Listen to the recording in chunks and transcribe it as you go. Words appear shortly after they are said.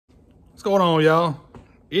What's going on, y'all?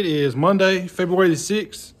 It is Monday, February the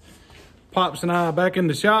 6th. Pops and I are back in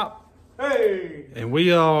the shop. Hey! And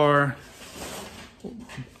we are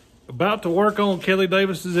about to work on Kelly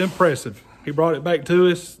Davis's Impressive. He brought it back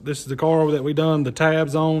to us. This is the car that we done the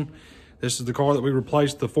tabs on. This is the car that we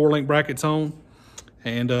replaced the 4-link brackets on.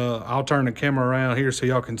 And I'll turn the camera around here so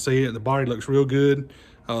y'all can see it. The body looks real good.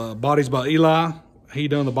 Body's by Eli. He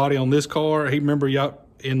done the body on this car. He remember y'all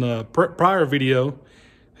in the prior video,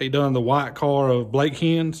 he done the white car of Blake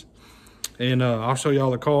Hens. And I'll show y'all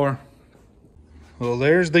the car. Well,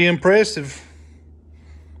 there's the Impressive.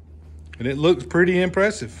 And it looks pretty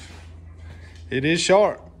impressive. It is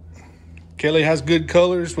sharp. Kelly has good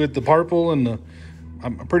colors with the purple and the,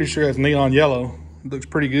 I'm pretty sure it's neon yellow. It looks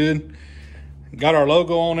pretty good. Got our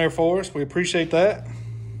logo on there for us. We appreciate that.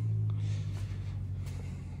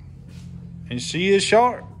 And she is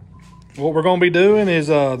sharp. What we're going to be doing is,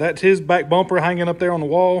 that's his back bumper hanging up there on the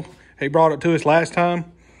wall. He brought it to us last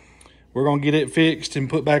time. We're going to get it fixed and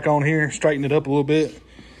put back on here, straighten it up a little bit.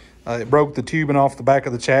 It broke the tubing off the back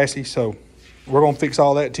of the chassis, so we're going to fix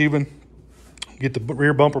all that tubing, get the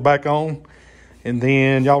rear bumper back on. And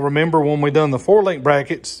then y'all remember when we done the 4-link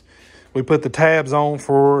brackets, we put the tabs on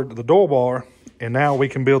for the door bar, and now we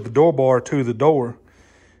can build the door bar to the door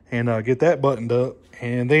and get that buttoned up.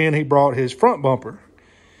 And then he brought his front bumper.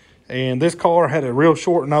 And this car had a real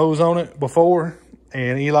short nose on it before,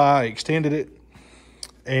 and Eli extended it.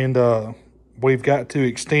 And we've got to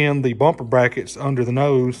extend the bumper brackets under the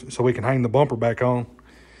nose so we can hang the bumper back on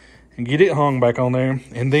and get it hung back on there.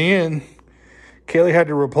 And then Kelly had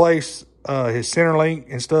to replace his center link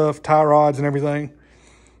and stuff, tie rods and everything.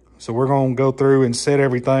 So we're going to go through and set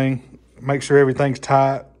everything, make sure everything's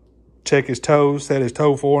tight, check his toes, set his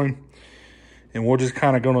toe for him. And we're just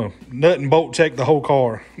kind of going to nut and bolt check the whole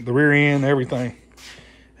car, the rear end, everything.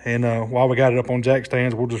 And while we got it up on jack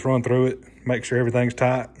stands, we'll just run through it, make sure everything's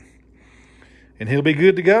tight. And he'll be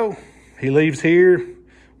good to go. He leaves here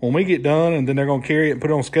when we get done, and then they're going to carry it and put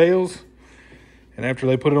it on scales. And after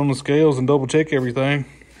they put it on the scales and double check everything,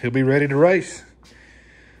 he'll be ready to race.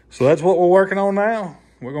 So that's what we're working on now.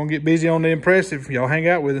 We're going to get busy on the Impressive. Y'all hang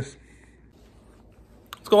out with us.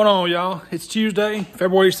 What's going on, y'all? It's Tuesday,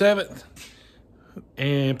 February 7th.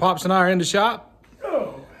 And Pops and I are in the shop.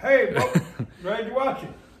 Oh, hey, Bob. Glad you're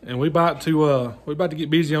watching. And we about to get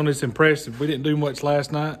busy on this Impressive. We didn't do much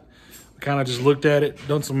last night. We kind of just looked at it,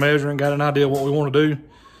 done some measuring, got an idea of what we want to do.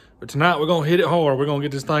 But tonight we're gonna hit it hard. We're gonna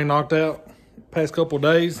get this thing knocked out past couple of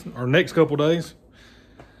days, or next couple of days.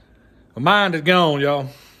 My mind is gone, y'all.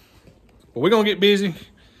 But we're gonna get busy.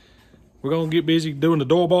 We're gonna get busy doing the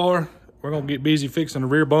door bar. We're gonna get busy fixing the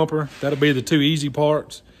rear bumper. That'll be the two easy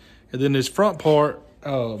parts. And then this front part,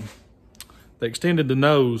 they extended the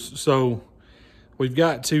nose. So we've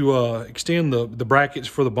got to extend the brackets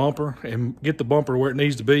for the bumper and get the bumper where it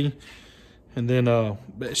needs to be. And then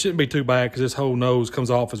it shouldn't be too bad because this whole nose comes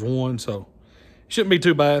off as one. So it shouldn't be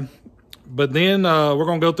too bad. But then we're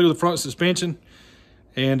going to go through the front suspension.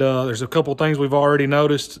 And there's a couple things we've already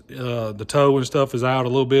noticed. The toe and stuff is out a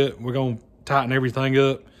little bit. We're going to tighten everything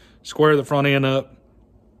up, square the front end up,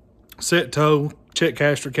 set toe, check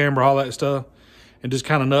caster camber, all that stuff, and just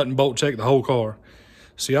kind of nut and bolt check the whole car.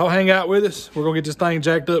 So y'all hang out with us. We're going to get this thing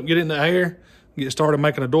jacked up, get it in the air, get started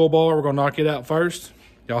making a door bar. We're going to knock it out first.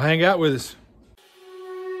 Y'all hang out with us.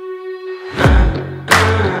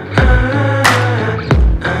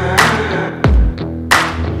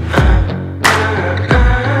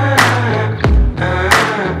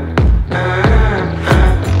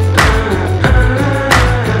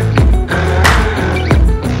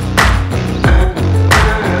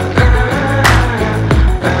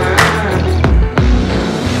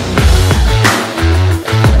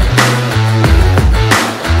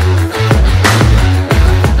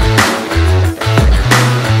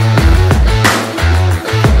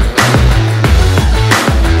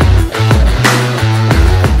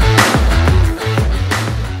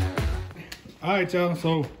 Y'all,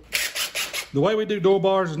 so the way we do door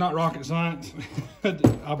bars is not rocket science, but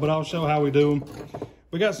I'll show how we do them.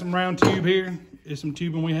 We got some round tube here. It's some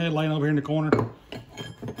tubing we had laying over here in the corner.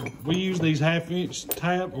 We use these 1/2-inch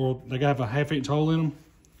tab, or they got a 1/2-inch hole in them.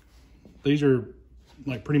 These are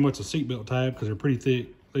like pretty much a seatbelt tab because they're pretty thick.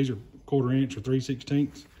 These are 1/4 inch or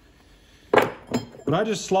 3/16. But I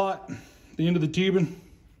just slot the end of the tubing,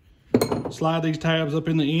 slide these tabs up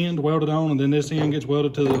in the end, weld it on, and then this end gets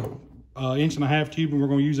welded to the 1.5-inch tubing we're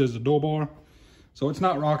going to use as the door bar. So it's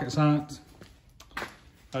not rocket science.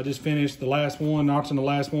 I just finished the last one, notching the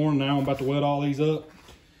last one. Now I'm about to weld all these up.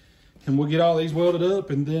 And we'll get all these welded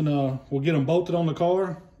up, and then we'll get them bolted on the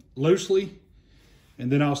car loosely.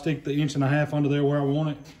 And then I'll stick the 1.5 inch under there where I want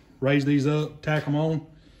it. raise these up, tack them on,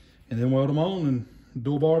 and then weld them on, and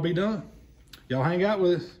dual bar will be done. Y'all hang out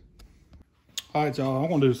with us. All right, y'all, I'm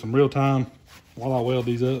gonna do some real time while I weld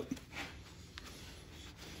these up.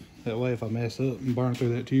 That way, if I mess up and burn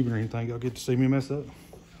through that tubing or anything, y'all get to see me mess up.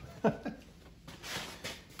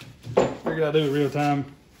 Figured I'd do it real time.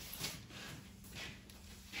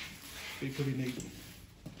 Be pretty neat.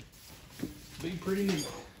 Be pretty neat.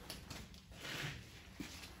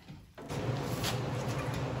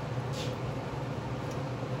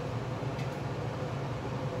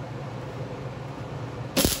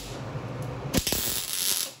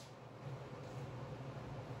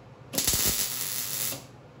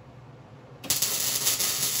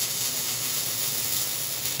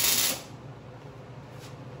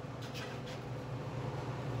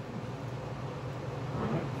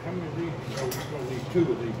 How many of these? Oh, we're gonna need 2 of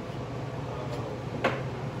these.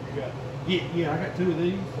 You got? Yeah, I got 2 of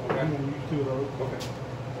these. Okay. I'm gonna use 2 of those. Okay.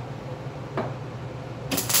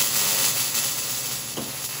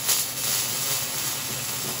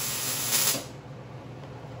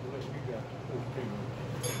 Unless you got 14.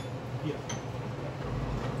 Yeah.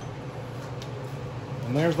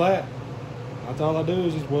 And there's that. That's all I do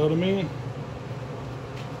is just weld them in.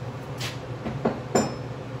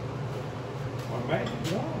 Well, man,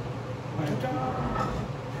 yeah. Magic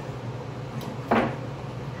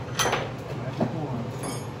wand.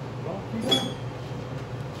 Don't keep it.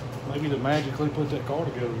 Maybe to magically put that car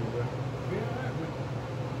together.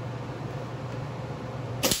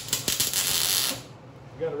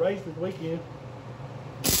 We got a race this weekend.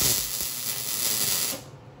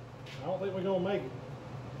 I don't think we're gonna make it.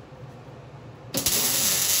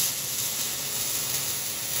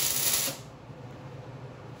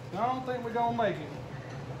 I don't think we're gonna make it.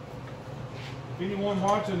 If anyone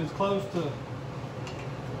watching is close to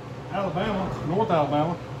Alabama, North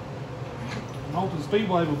Alabama, Moulton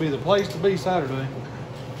Speedway will be the place to be Saturday.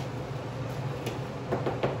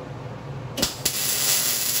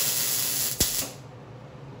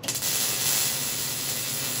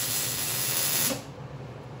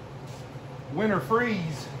 Winter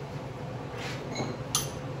freeze.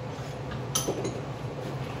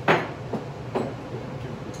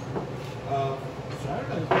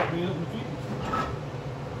 Saturday's supposed to be up in the 50s.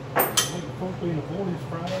 I think it's supposed to be in the 40s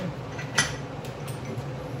Friday.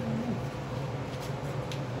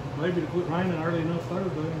 Maybe to quit raining early enough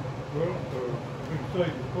Thursday. Well, we say you're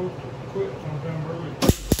supposed to quit sometime early.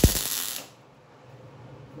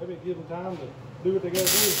 Maybe it gives them time to do what they gotta do.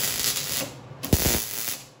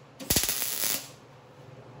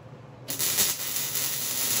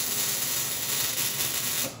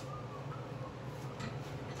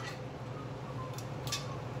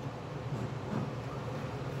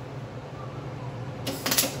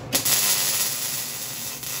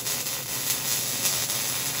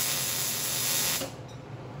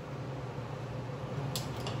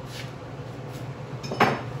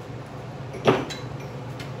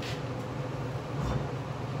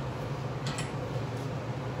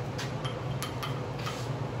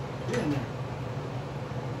 Get in there.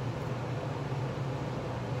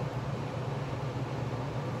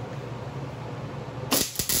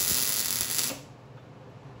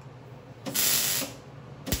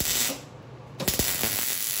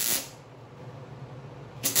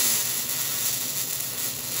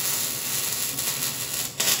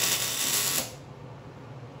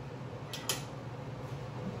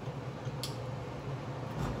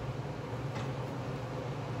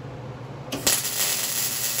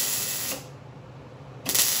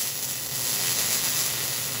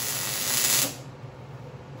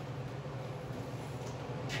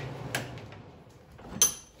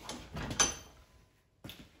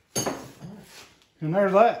 And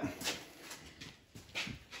there's that.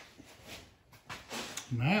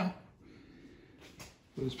 Now,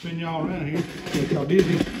 we'll spin y'all around here. Get y'all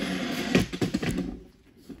dizzy.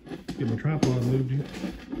 Get my tripod moved here.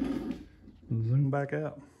 Zoom back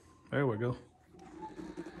out. There we go.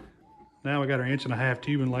 Now we got our 1.5 inch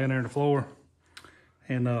tubing laying there on the floor.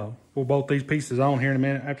 And we'll bolt these pieces on here in a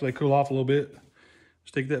minute after they cool off a little bit.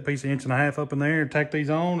 Stick that piece of 1.5 inch up in there and tack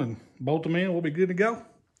these on and bolt them in. We'll be good to go.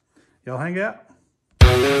 Y'all hang out.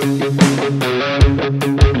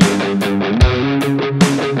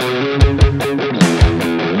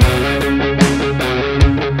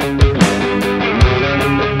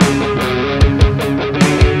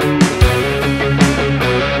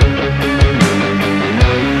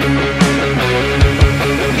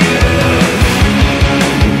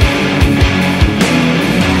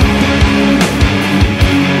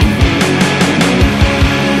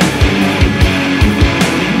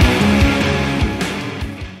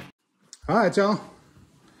 All right, y'all.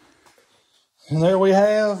 And there we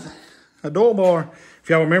have a door bar. If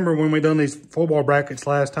y'all remember when we done these 4-bar brackets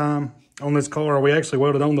last time on this car, we actually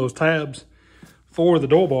welded on those tabs for the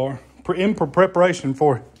door bar in preparation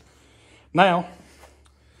for it. Now,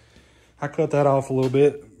 I cut that off a little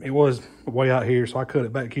bit. It was way out here, so I cut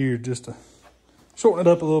it back here just to shorten it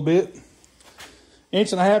up a little bit.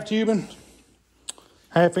 1.5 inch tubing,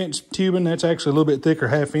 1/2 inch tubing. That's actually a little bit thicker,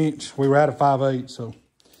 1/2 inch. We were out of 5/8, so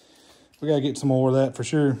we got to get some more of that for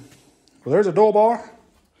sure. Well, there's a door bar.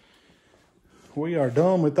 We are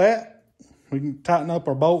done with that. We can tighten up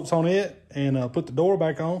our bolts on it and put the door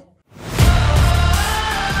back on.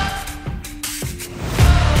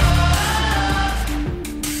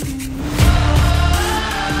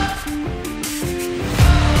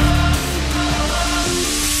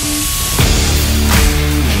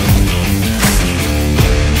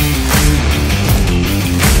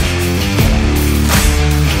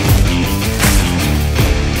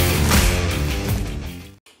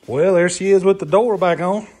 Well, there she is with the door back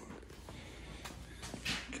on.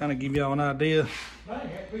 Kind of give y'all an idea.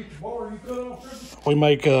 We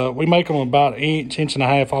make them about 1.5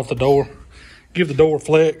 inches off the door. Give the door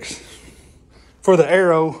flex. For the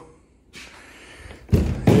arrow, you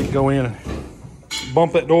can go in and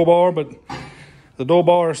bump that door bar, but the door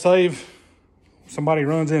bar is safe. Somebody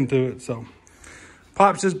runs into it. So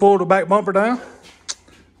Pops just pulled the back bumper down.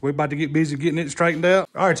 We're about to get busy getting it straightened out.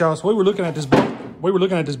 All right, y'all. So we were looking at this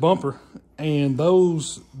bumper, and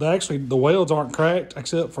the welds aren't cracked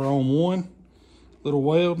except for on one little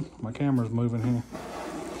weld. My camera's moving here.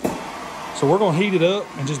 So we're gonna heat it up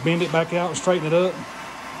and just bend it back out and straighten it up,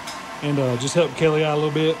 and just help Kelly out a little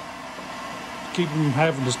bit, keep him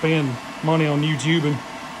having to spend money on new tubing.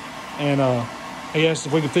 And he asked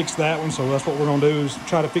if we could fix that one, so that's what we're gonna do, is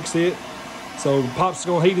try to fix it. So Pop's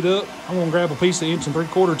gonna heat it up. I'm gonna grab a piece of 1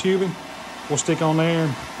 3/4 tubing. We'll stick on there,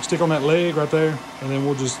 and stick on that leg right there, and then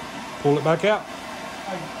we'll just pull it back out.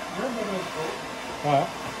 Hey, remember this, folks? All right.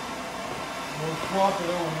 We'll swap it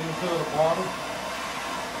on into the bottom.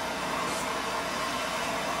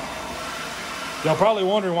 Y'all probably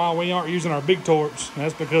wondering why we aren't using our big torch. And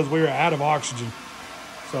that's because we are out of oxygen.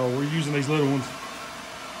 So we're using these little ones.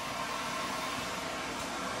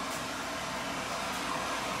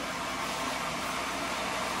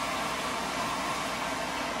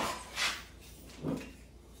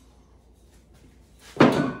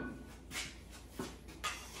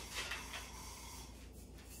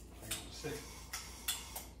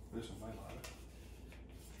 This one may light it.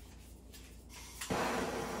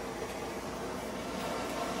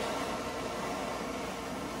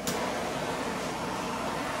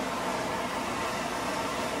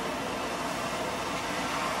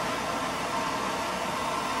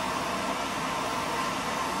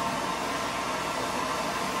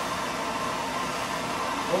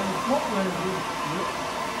 Well, the smoke ring is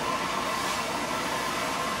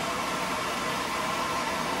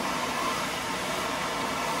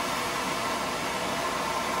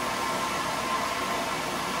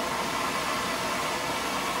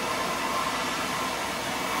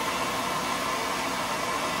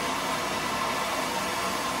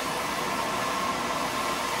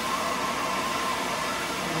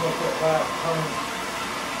look at that turn.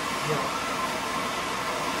 Yeah.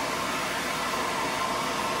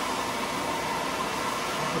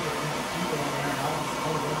 Put it in the tube on there and I'll just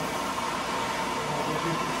hold it. I'll go do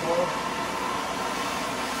the floor.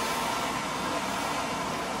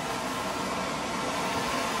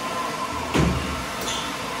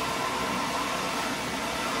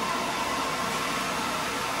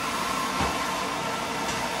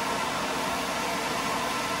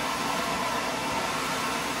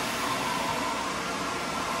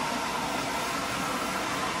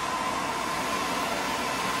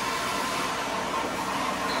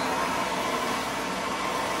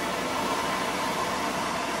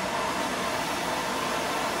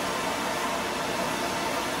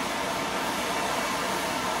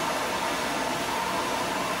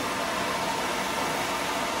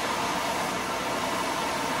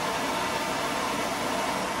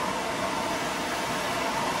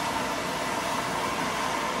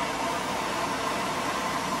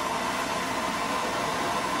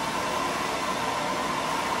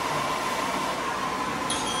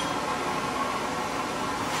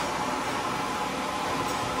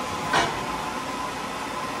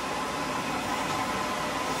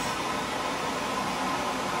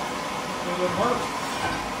 It works.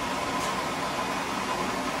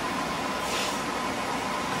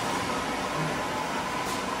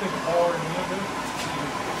 Stick it hard in the end.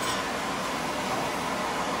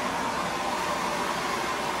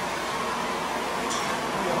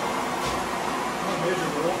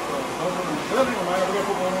 Miserable, so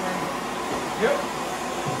Yep.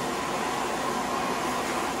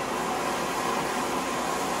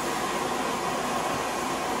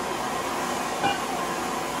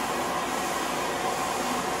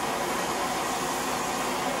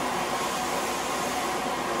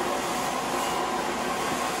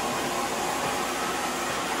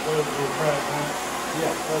 Those are cracked, right?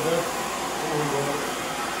 Yeah, those are.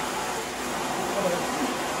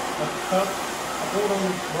 I pulled on the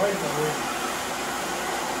brake already.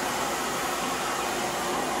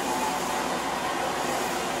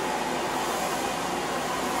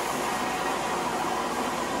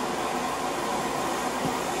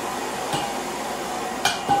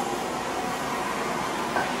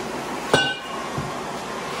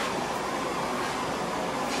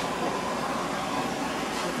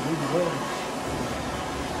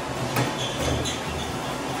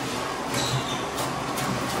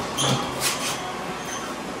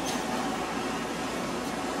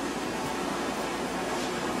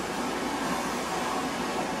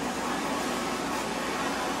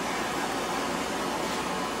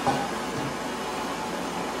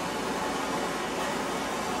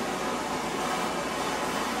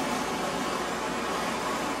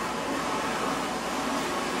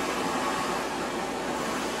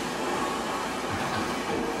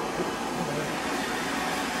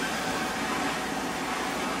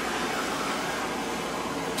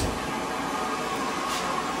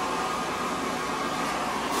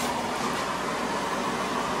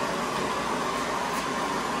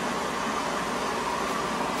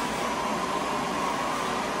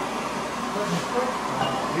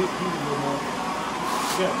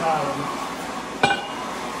 Get tired of it.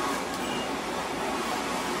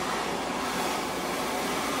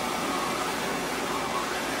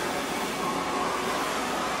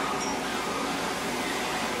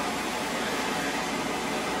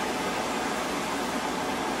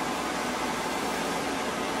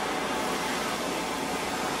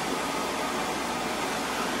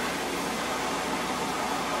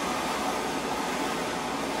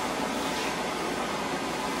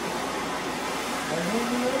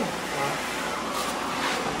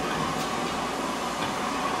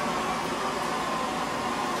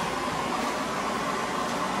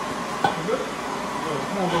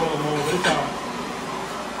 Come on, go a little more. This out.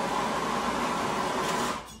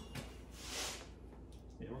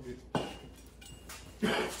 Yeah, we're good.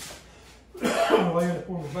 I'm laying it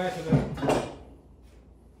for the back of that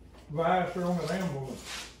visor on that ambulance.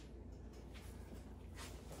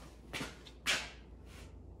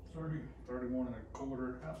 31 and a quarter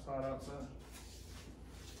outside.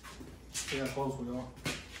 See how close we are.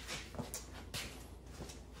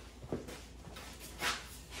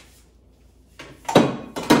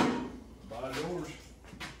 By doors.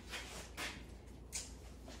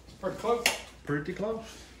 It's pretty close. Pretty close.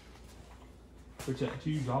 Which that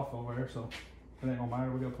tube's off over there, so it ain't gonna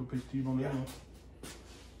matter. We gotta put a piece of tube on the other one.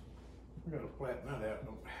 We gotta flatten that out,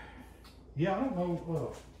 don't we? Yeah, I don't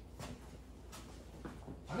know.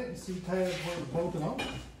 I didn't see tabs where it was bolted on.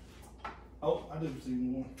 Oh, I do see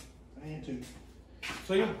one and two.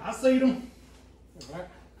 See them? I see them. Right.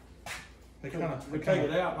 They kind of. We take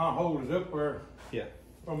it out and I'll hold it up there Yeah.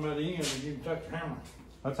 from that end and you can touch the hammer.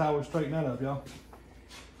 That's how we straighten that up, y'all.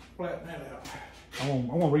 Flatten that out. I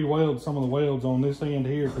want to re-weld some of the welds on this end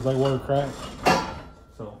here because they were cracked.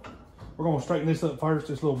 So we're gonna straighten this up first.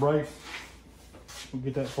 This little brace. We'll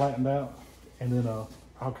get that flattened out, and then I'll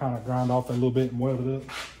kind of grind off that a little bit and weld it up.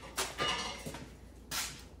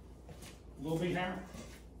 Little bit hammer.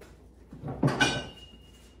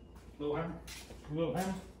 Little hammer. Little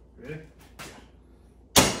hammer. Ready?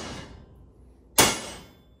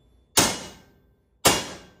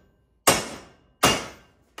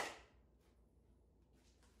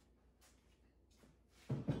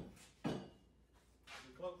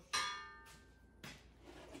 Close.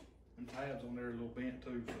 And tabs on there are a little bent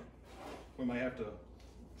too, so we may have to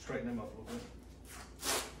straighten them up a little bit.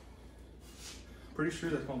 Pretty sure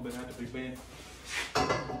that's gonna have to be bent.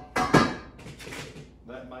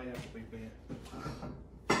 That may have to be bent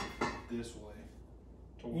this way.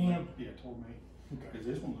 Toward me. Yeah, toward me. Okay. Because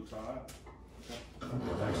this one looks alright.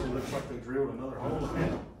 It actually looks like they drilled another hole in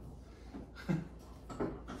it.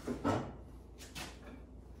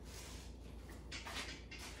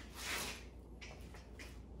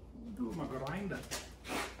 Do my grinder.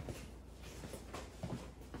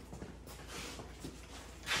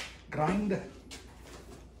 Grind.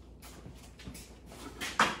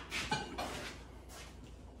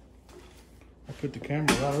 I put the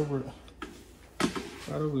camera right over it.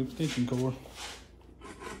 Right over the extension cord.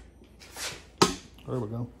 There we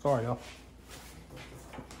go. Sorry, y'all.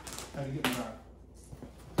 Had to get me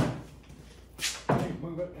right.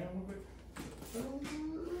 move that down a little bit.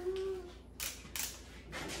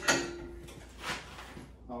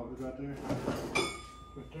 Oh, it was right there?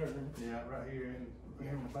 Right there. Yeah, right here and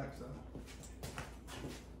here on the back side.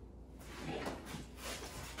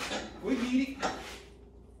 We get it.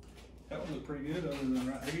 That would look pretty good other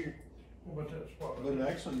than right here. What about that spot? But it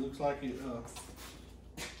actually looks like it,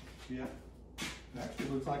 yeah. It actually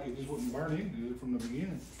looks like it just wouldn't burn in good from the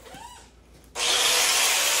beginning.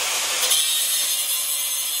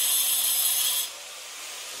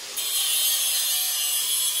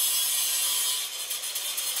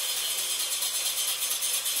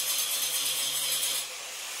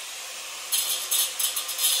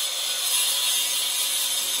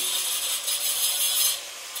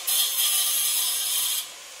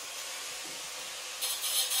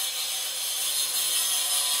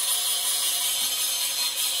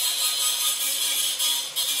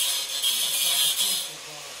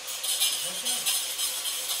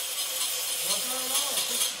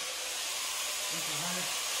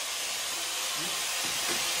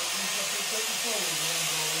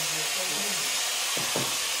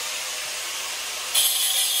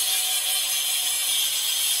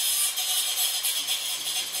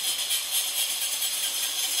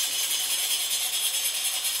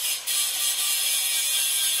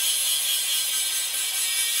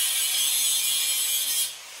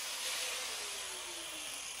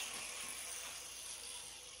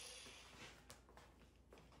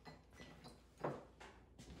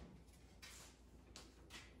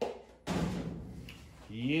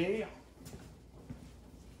 Yeah.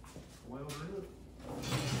 Well good.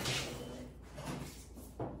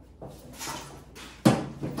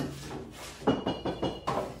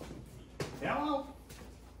 Hello.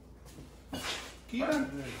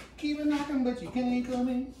 Keep it knocking, but you can't come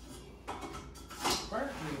in.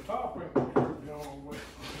 Apparently the top end was screwed down all the way.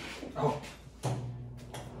 Oh.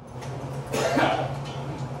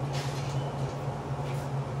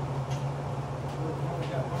 Only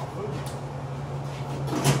got one foot.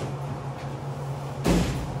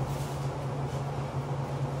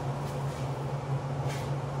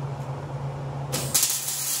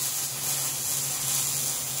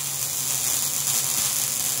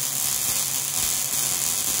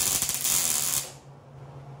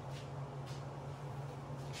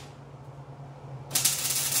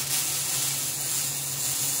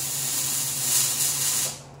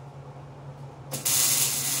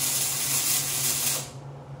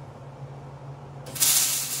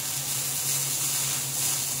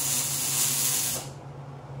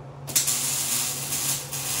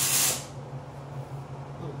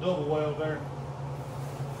 Double weld there.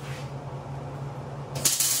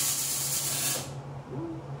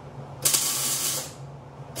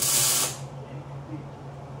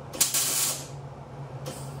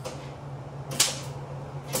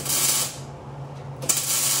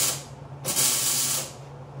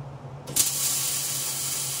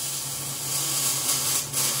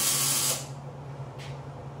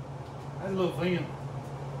 That's a little thin.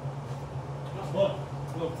 Not much. A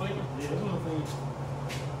little thin. Yeah, it's a little thin.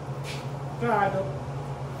 It's alright though.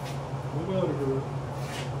 We welded her up.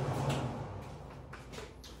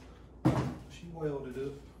 She welded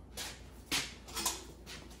up.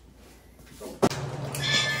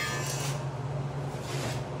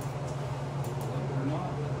 Or not,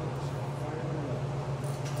 but let's fire her up.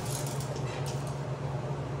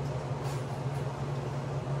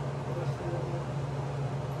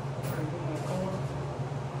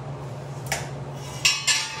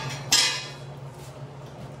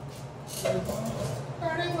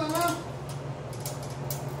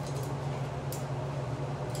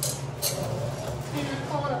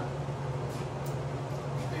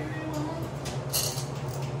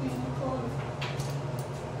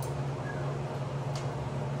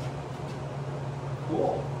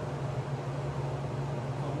 Cool.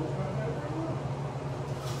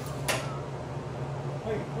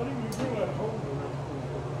 Hey, what do you do that hole in there?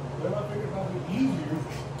 Well, I figured it might be easier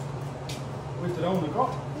with it on the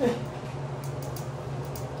car.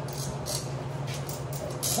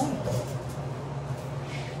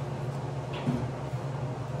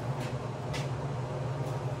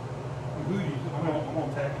 I'm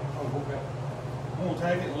gonna tack it. Oh, okay. I'm gonna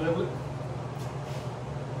tack it and level it.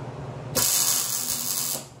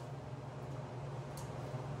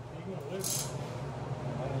 You gonna live?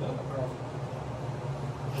 I love it, girl.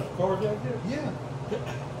 Cars like this? Yeah.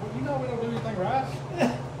 Well, you know we don't do anything right.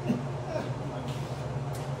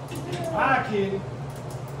 Hi, kitty. I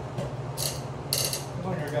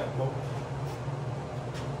think I got the bolt.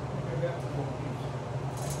 I think I got the bolt.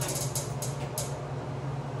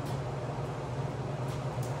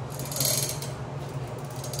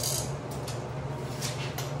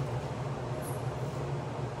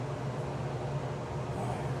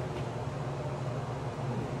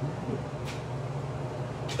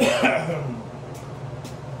 Move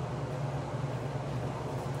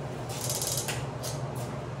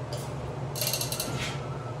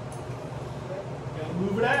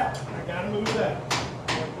it out. I gotta move it out.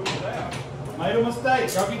 Move it out. Made a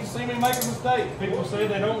mistake. Y'all get to see me make a mistake. People say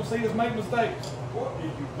they don't see us make mistakes. What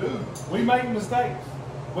did you do? We make mistakes.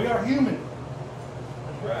 We are human.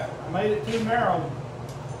 That's right. I made it too narrow.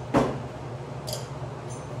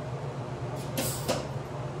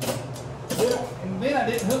 And then I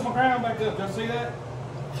didn't hook my crown back up. Y'all see that?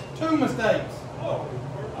 2 mistakes. Oh,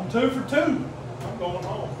 I'm 2 for 2. I'm going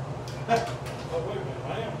home. Oh, wait a minute.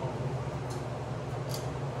 I am home.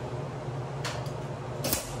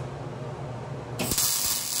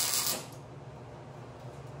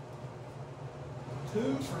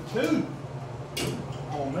 Two for 2. I'm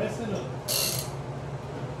gonna mess it up.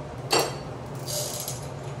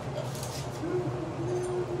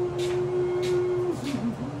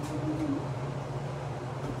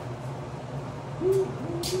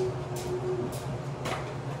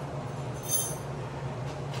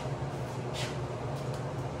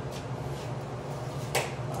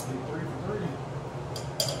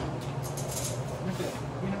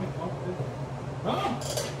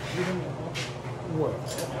 What?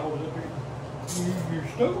 Your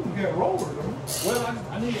stove got rollers on it. Well,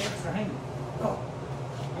 I need an extra hand. Oh.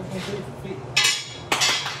 I was gonna do it for fit.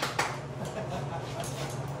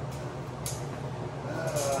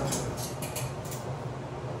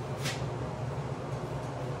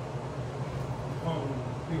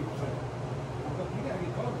 People say, You gotta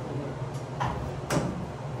get close to that.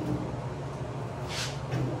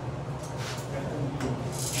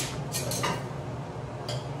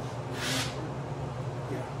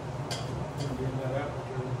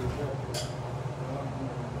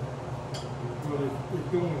 well, it's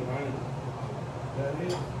going in line. That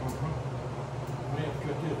is? I have to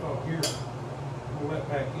cut this off here. Pull that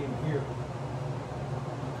back in here.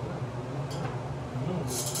 No,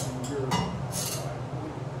 you're.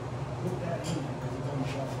 Put that in there because it's on the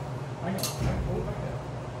shelf. Hang on, pull it back out.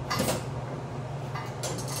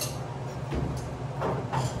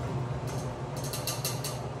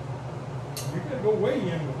 You gotta go way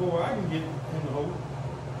in before I can get in the hole.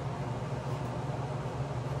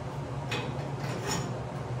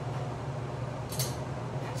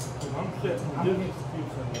 And I'm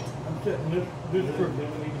setting this crook that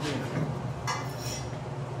we need to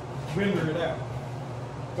bender it out.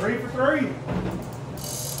 3 for 3.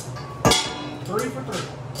 3 for 3.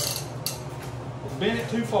 It's bent it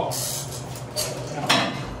too far.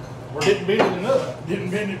 Or didn't bend it enough. Didn't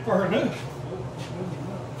bend it far enough.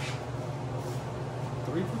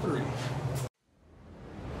 3 for 3.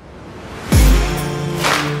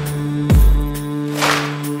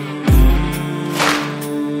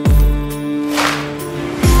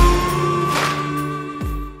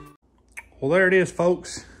 Well, there it is,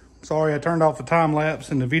 folks. Sorry I turned off the time lapse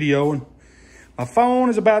in the video, and my phone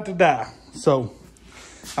is about to die. So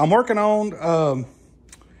I'm working on,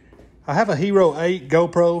 I have a Hero 8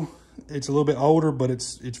 GoPro. It's a little bit older, but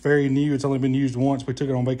it's very new. It's only been used once. We took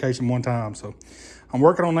it on vacation one time. So I'm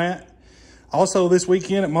working on that. Also, this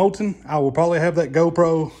weekend at Moulton, I will probably have that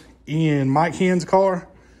GoPro in Mike Henn's car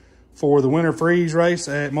for the Winter Freeze race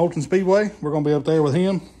at Moulton Speedway. We're going to be up there with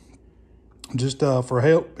him just for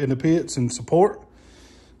help in the pits and support.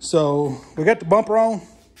 So we got the bumper on,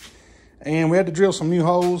 and we had to drill some new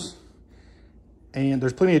holes, and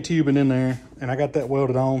there's plenty of tubing in there, and I got that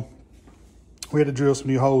welded on. We had to drill some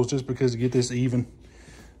new holes just because to get this even.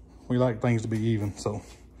 We like things to be even, so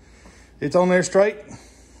it's on there straight.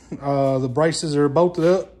 The braces are bolted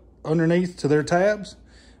up underneath to their tabs.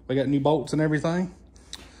 We got new bolts and everything.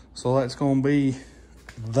 So that's gonna be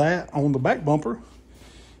that on the back bumper.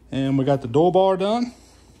 And we got the door bar done.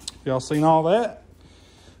 Y'all seen all that?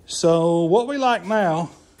 So what we like now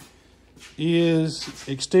is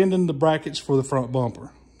extending the brackets for the front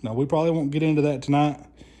bumper. Now, we probably won't get into that tonight.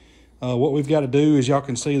 What we've got to do is, y'all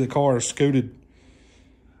can see the car is scooted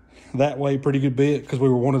that way pretty good bit because we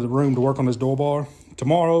wanted the room to work on this door bar.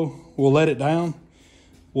 Tomorrow, we'll let it down.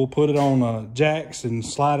 We'll put it on jacks and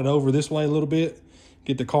slide it over this way a little bit,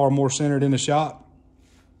 get the car more centered in the shop.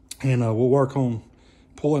 And we'll work on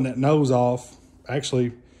pulling that nose off.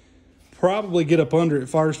 Actually, probably get up under it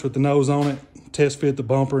first with the nose on it, test fit the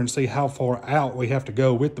bumper, and see how far out we have to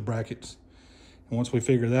go with the brackets. And once we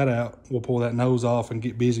figure that out, we'll pull that nose off and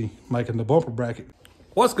get busy making the bumper bracket.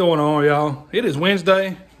 What's going on, y'all? It is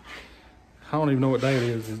Wednesday. I don't even know what day it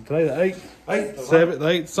is. Is today the 8th? 8th, 7th,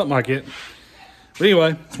 8th, something like it. But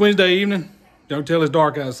anyway, it's Wednesday evening. Don't tell it's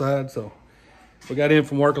dark outside, so we got in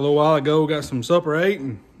from work a little while ago, got some supper ate,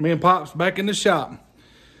 and me and Pop's back in the shop.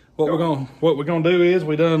 What we're gonna do is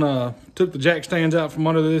we done took the jack stands out from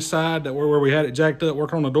under this side that where we had it jacked up,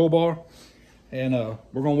 working on the door bar. And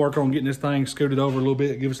we're gonna work on getting this thing scooted over a little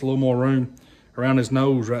bit, give us a little more room around this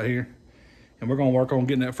nose right here. And we're gonna work on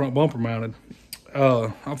getting that front bumper mounted.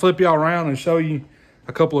 I'll flip y'all around and show you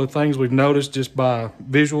a couple of things we've noticed just by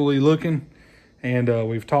visually looking. And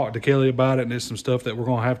we've talked to Kelly about it, and there's some stuff that we're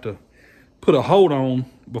gonna have to put a hold on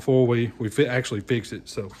before we actually fix it.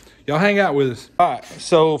 So y'all hang out with us. All right,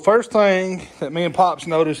 so first thing that me and Pops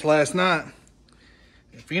noticed last night,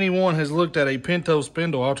 if anyone has looked at a Pinto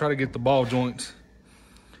spindle, I'll try to get the ball joints.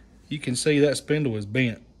 You can see that spindle is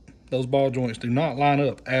bent. Those ball joints do not line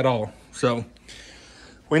up at all. So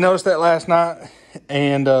we noticed that last night,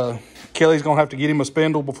 and Kelly's gonna have to get him a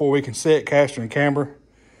spindle before we can set caster and camber.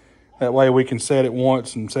 That way we can set it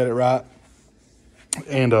once and set it right.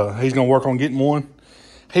 And he's gonna work on getting one.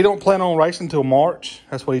 He don't plan on racing until March.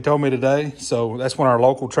 That's what he told me today. So that's when our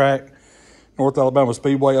local track, North Alabama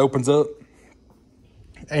Speedway, opens up.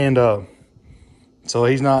 And so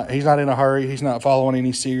he's not in a hurry. He's not following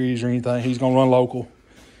any series or anything. He's gonna run local.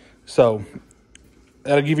 So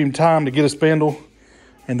that'll give him time to get a spindle,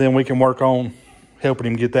 and then we can work on helping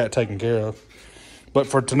him get that taken care of. But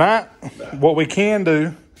for tonight, what we can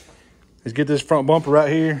do is get this front bumper right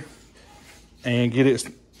here and get it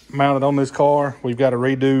mounted on this car. We've got to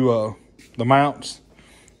redo the mounts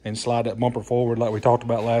and slide that bumper forward like we talked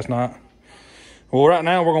about last night. Well, right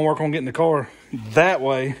now we're gonna work on getting the car that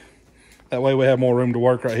way. That way we have more room to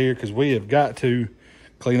work right here, because we have got to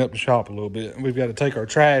clean up the shop a little bit. We've got to take our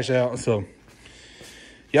trash out. So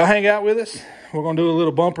y'all hang out with us. We're gonna do a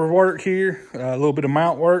little bumper work here, a little bit of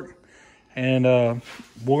mount work, and we're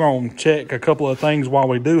gonna check a couple of things while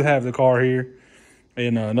we do have the car here,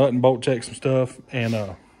 and nut and bolt check some stuff,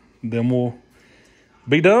 and then we'll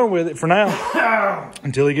be done with it for now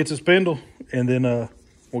until he gets a spindle, and then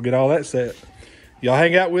we'll get all that set. Y'all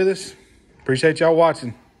hang out with us. Appreciate y'all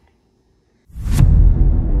watching.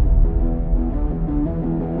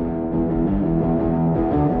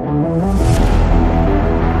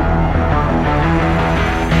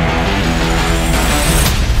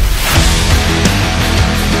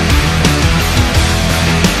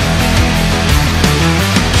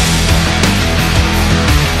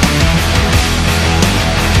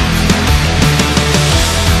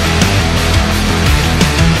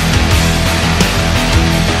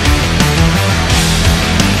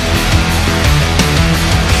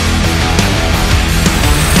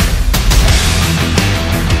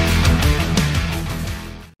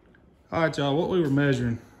 All right, y'all, what we were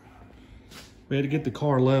measuring, we had to get the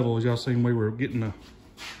car level. As y'all seen, we were getting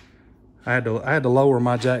I had to lower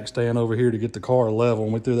my jack stand over here to get the car level,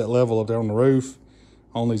 and we threw that level up there on the roof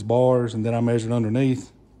on these bars, and then I measured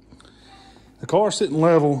underneath. The car's sitting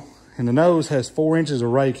level, and the nose has 4 inches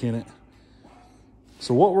of rake in it.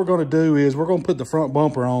 So what we're gonna do is we're gonna put the front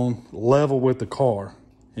bumper on level with the car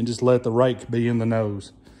and just let the rake be in the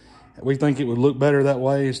nose. We think it would look better that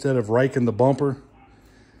way instead of raking the bumper.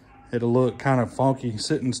 It'll look kind of funky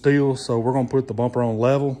sitting still, so we're gonna put the bumper on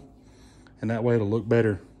level, and that way it'll look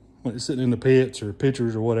better when it's sitting in the pits or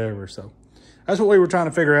pictures or whatever. So that's what we were trying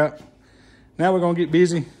to figure out. Now we're gonna get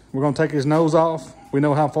busy. We're gonna take his nose off. We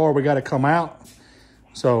know how far we gotta come out.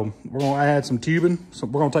 So we're gonna add some tubing. So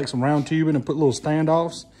we're gonna take some round tubing and put little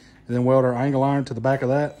standoffs, and then weld our angle iron to the back of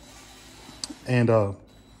that. And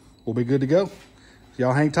we'll be good to go.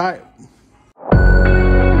 Y'all hang tight.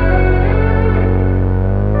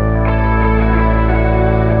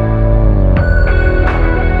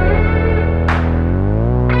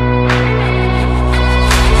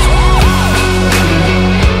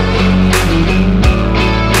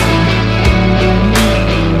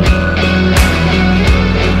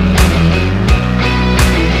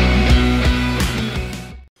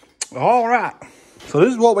 All right, so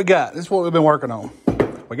this is what we got. This is what we've been working on.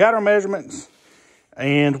 We got our measurements,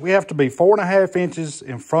 and we have to be 4.5 inches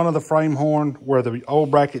in front of the frame horn where the old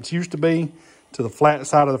brackets used to be to the flat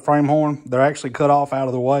side of the frame horn. They're actually cut off out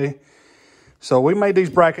of the way. So we made these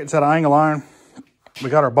brackets out of angle iron. We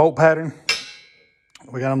got our bolt pattern.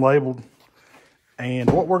 We got them labeled. And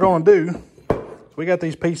what we're gonna do, we got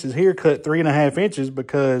these pieces here cut 3.5 inches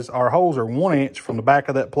because our holes are 1 inch from the back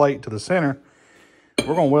of that plate to the center.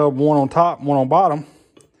 We're gonna weld one on top, one on bottom.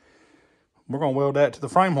 We're gonna weld that to the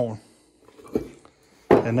frame horn,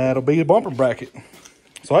 and that'll be a bumper bracket.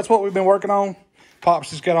 So that's what we've been working on. Pops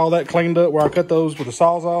just got all that cleaned up where I cut those with a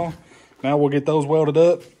Sawzall. Now we'll get those welded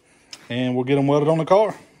up, and we'll get them welded on the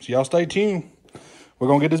car. So y'all stay tuned. We're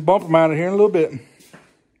gonna get this bumper mounted here in a little bit.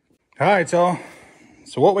 All right, y'all.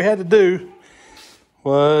 So what we had to do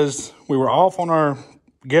was we were off on our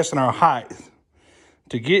guessing our height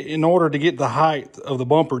in order to get the height of the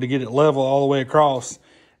bumper, to get it level all the way across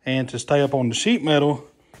and to stay up on the sheet metal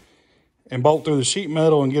and bolt through the sheet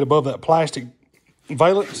metal and get above that plastic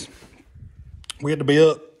valance, we had to be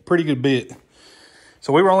up pretty good bit.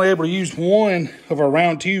 So we were only able to use one of our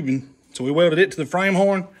round tubing. So we welded it to the frame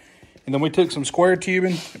horn, and then we took some square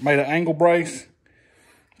tubing, made an angle brace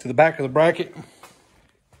to the back of the bracket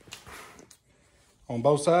on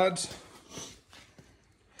both sides.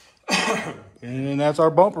 And that's our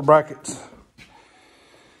bumper brackets.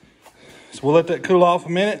 So we'll let that cool off a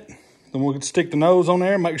minute. Then we'll stick the nose on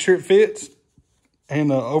there, make sure it fits. And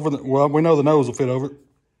well, we know the nose will fit over it.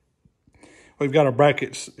 We've got our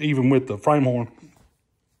brackets even with the frame horn.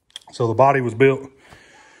 So the body was built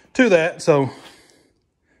to that. So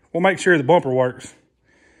we'll make sure the bumper works.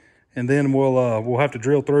 And then we'll have to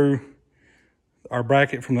drill through our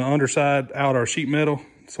bracket from the underside out our sheet metal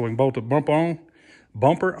so we can bolt the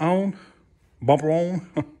bumper on.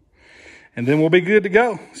 And then we'll be good to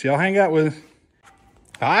go. So y'all hang out with us.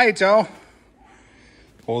 All right, y'all.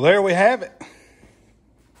 Well, there we have it.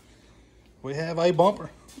 We have a bumper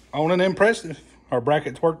on an Impressive. Our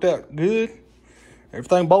brackets worked out good.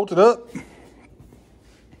 Everything bolted up.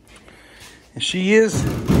 And she is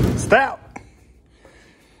stout.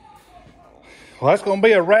 Well, that's going to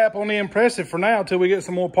be a wrap on the Impressive for now until we get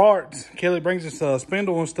some more parts. Kelly brings us a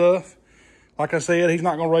spindle and stuff. Like I said, he's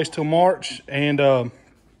not going to race till March. And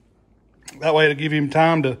that way it'll give him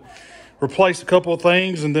time to replace a couple of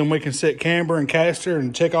things. And then we can set camber and caster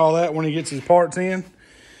and check all that when he gets his parts in.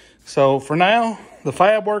 So for now, the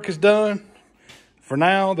fab work is done. For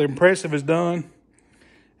now, the Impressive is done.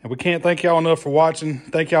 And we can't thank y'all enough for watching.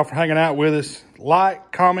 Thank y'all for hanging out with us.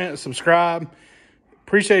 Like, comment, subscribe.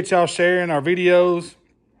 Appreciate y'all sharing our videos.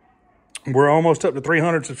 We're almost up to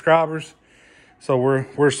 300 subscribers. So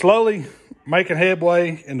we're slowly making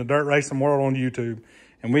headway in the dirt racing world on YouTube.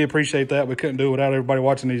 And we appreciate that. We couldn't do it without everybody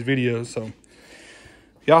watching these videos. So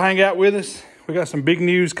y'all hang out with us. We got some big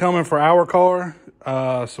news coming for our car.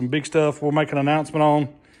 Some big stuff we'll make an announcement on.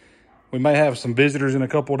 We may have some visitors in a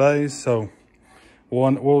couple of days. So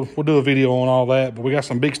we'll do a video on all that. But we got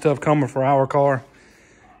some big stuff coming for our car.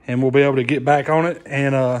 And we'll be able to get back on it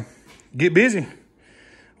and get busy.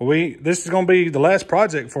 This is going to be the last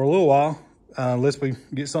project for a little while. Unless we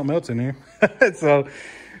get something else in here. So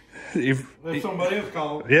let somebody else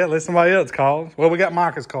call. Yeah, let somebody else call. Well, we got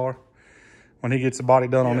Micah's car. When he gets the body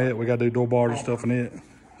done on it, we got to do door bars and stuff in it.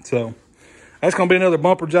 So that's going to be another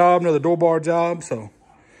bumper job, another door bar job. So,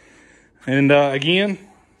 and again,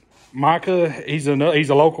 Micah, he's a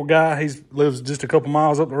local guy. He lives just a couple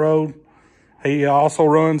miles up the road. He also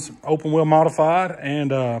runs Open Wheel Modified,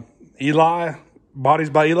 and Eli, Bodies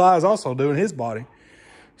by Eli, is also doing his body.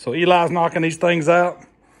 So Eli's knocking these things out.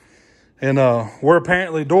 And we're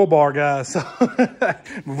apparently door bar guys. So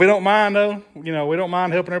we don't mind, though. You know, we don't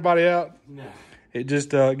mind helping everybody out. No. It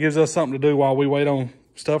just gives us something to do while we wait on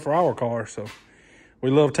stuff for our car. So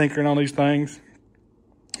we love tinkering on these things.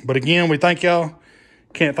 But again, we thank y'all.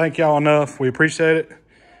 Can't thank y'all enough. We appreciate it.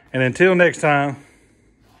 And until next time.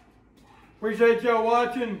 Appreciate y'all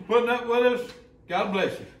watching, putting up with us. God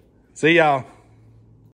bless you. See y'all.